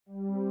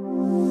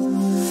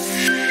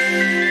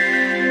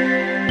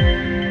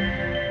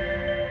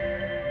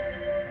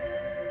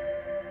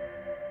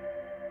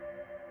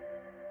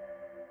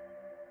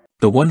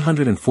The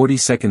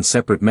 142nd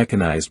Separate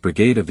Mechanized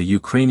Brigade of the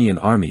Ukrainian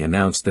Army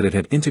announced that it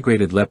had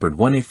integrated Leopard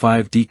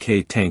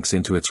 1A5DK tanks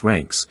into its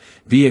ranks,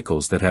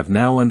 vehicles that have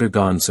now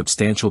undergone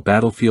substantial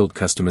battlefield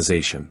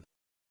customization.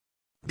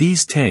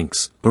 These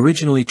tanks,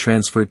 originally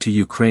transferred to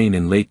Ukraine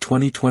in late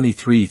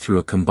 2023 through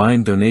a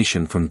combined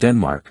donation from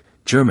Denmark,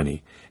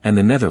 Germany, and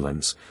the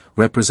Netherlands,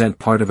 represent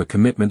part of a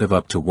commitment of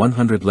up to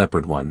 100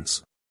 Leopard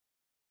 1s.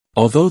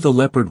 Although the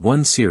Leopard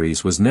 1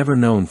 series was never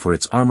known for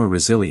its armor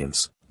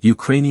resilience,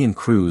 Ukrainian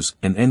crews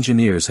and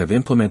engineers have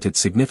implemented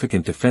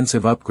significant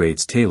defensive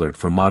upgrades tailored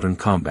for modern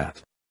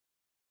combat.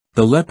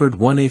 The Leopard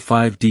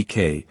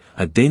 1A5DK,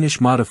 a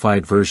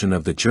Danish-modified version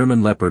of the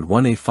German Leopard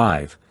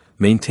 1A5,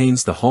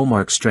 maintains the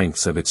hallmark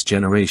strengths of its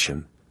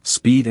generation: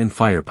 speed and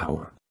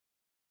firepower.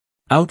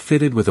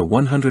 Outfitted with a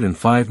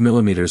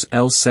 105mm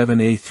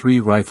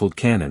L7A3 rifled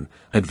cannon,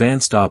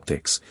 advanced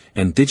optics,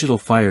 and digital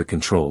fire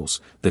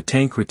controls, the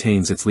tank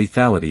retains its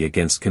lethality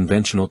against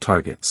conventional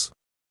targets.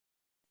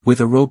 With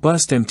a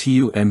robust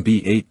MTU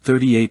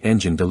MB838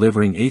 engine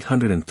delivering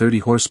 830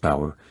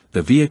 horsepower,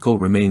 the vehicle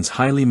remains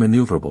highly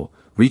maneuverable,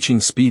 reaching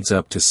speeds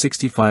up to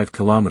 65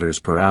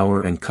 km per hour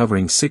and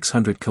covering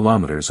 600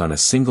 km on a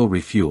single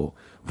refuel,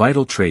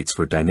 vital traits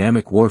for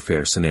dynamic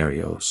warfare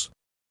scenarios.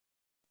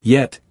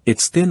 Yet,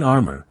 its thin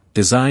armor,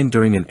 designed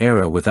during an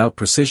era without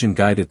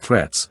precision-guided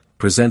threats,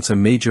 presents a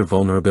major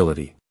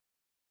vulnerability.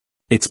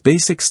 Its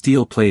basic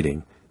steel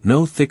plating,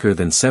 no thicker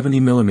than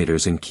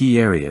 70mm in key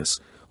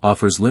areas,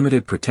 offers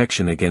limited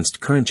protection against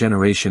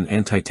current-generation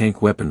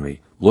anti-tank weaponry,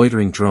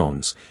 loitering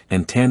drones,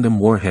 and tandem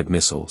warhead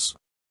missiles.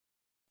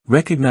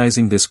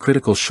 Recognizing this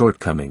critical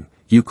shortcoming,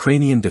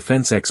 Ukrainian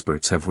defense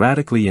experts have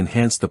radically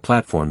enhanced the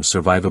platform's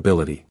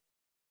survivability.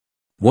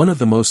 One of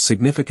the most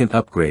significant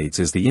upgrades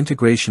is the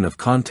integration of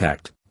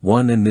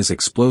Kontakt-1 and Nizh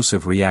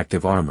explosive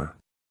reactive armor.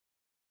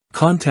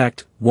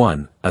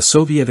 Kontakt-1, a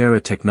Soviet-era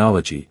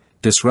technology,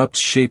 disrupts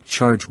shaped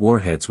charge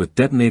warheads with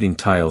detonating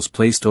tiles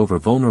placed over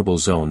vulnerable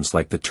zones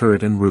like the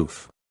turret and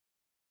roof.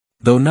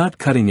 Though not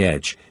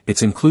cutting-edge,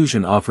 its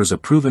inclusion offers a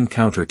proven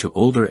counter to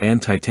older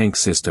anti-tank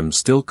systems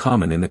still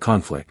common in the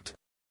conflict.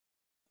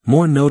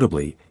 More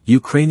notably,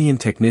 Ukrainian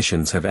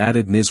technicians have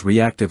added Nizh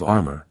reactive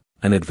armor,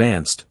 an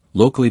advanced,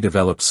 locally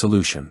developed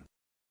solution.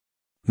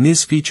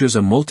 Nizh features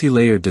a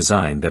multi-layered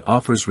design that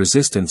offers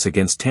resistance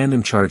against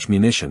tandem charge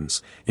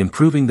munitions,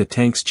 improving the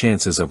tank's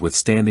chances of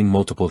withstanding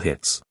multiple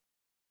hits.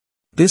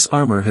 This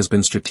armor has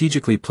been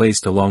strategically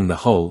placed along the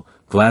hull,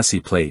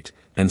 glacis plate,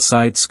 and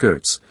side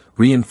skirts,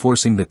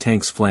 reinforcing the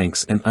tank's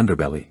flanks and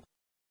underbelly.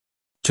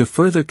 To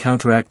further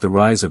counteract the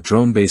rise of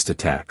drone-based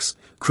attacks,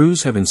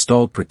 crews have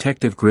installed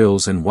protective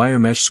grills and wire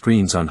mesh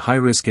screens on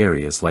high-risk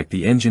areas like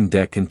the engine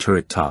deck and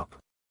turret top.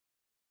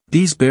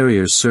 These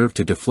barriers serve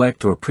to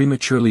deflect or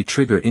prematurely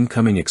trigger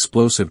incoming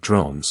explosive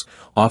drones,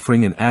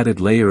 offering an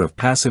added layer of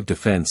passive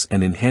defense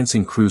and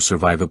enhancing crew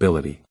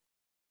survivability.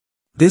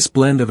 This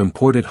blend of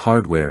imported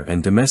hardware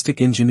and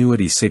domestic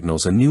ingenuity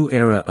signals a new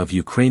era of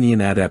Ukrainian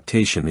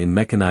adaptation in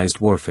mechanized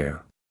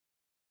warfare.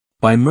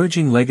 By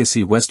merging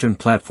legacy Western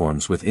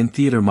platforms with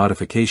in-theater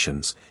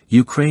modifications,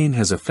 Ukraine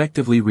has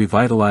effectively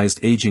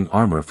revitalized aging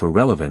armor for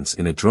relevance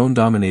in a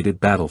drone-dominated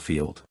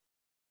battlefield.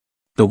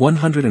 The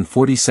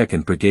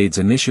 142nd Brigade's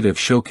initiative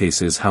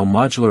showcases how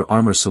modular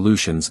armor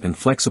solutions and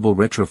flexible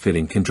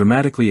retrofitting can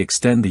dramatically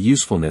extend the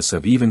usefulness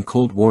of even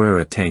Cold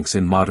War-era tanks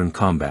in modern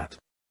combat.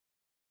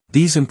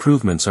 These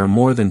improvements are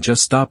more than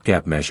just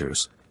stopgap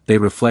measures, they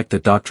reflect a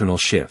doctrinal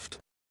shift.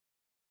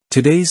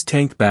 Today's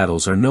tank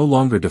battles are no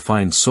longer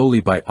defined solely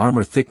by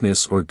armor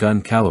thickness or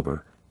gun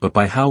caliber, but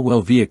by how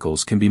well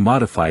vehicles can be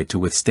modified to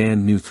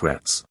withstand new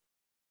threats.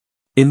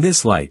 In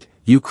this light,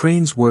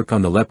 Ukraine's work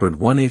on the Leopard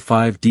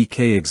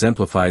 1A5DK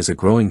exemplifies a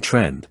growing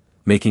trend,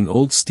 making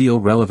old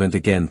steel relevant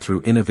again through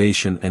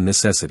innovation and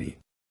necessity.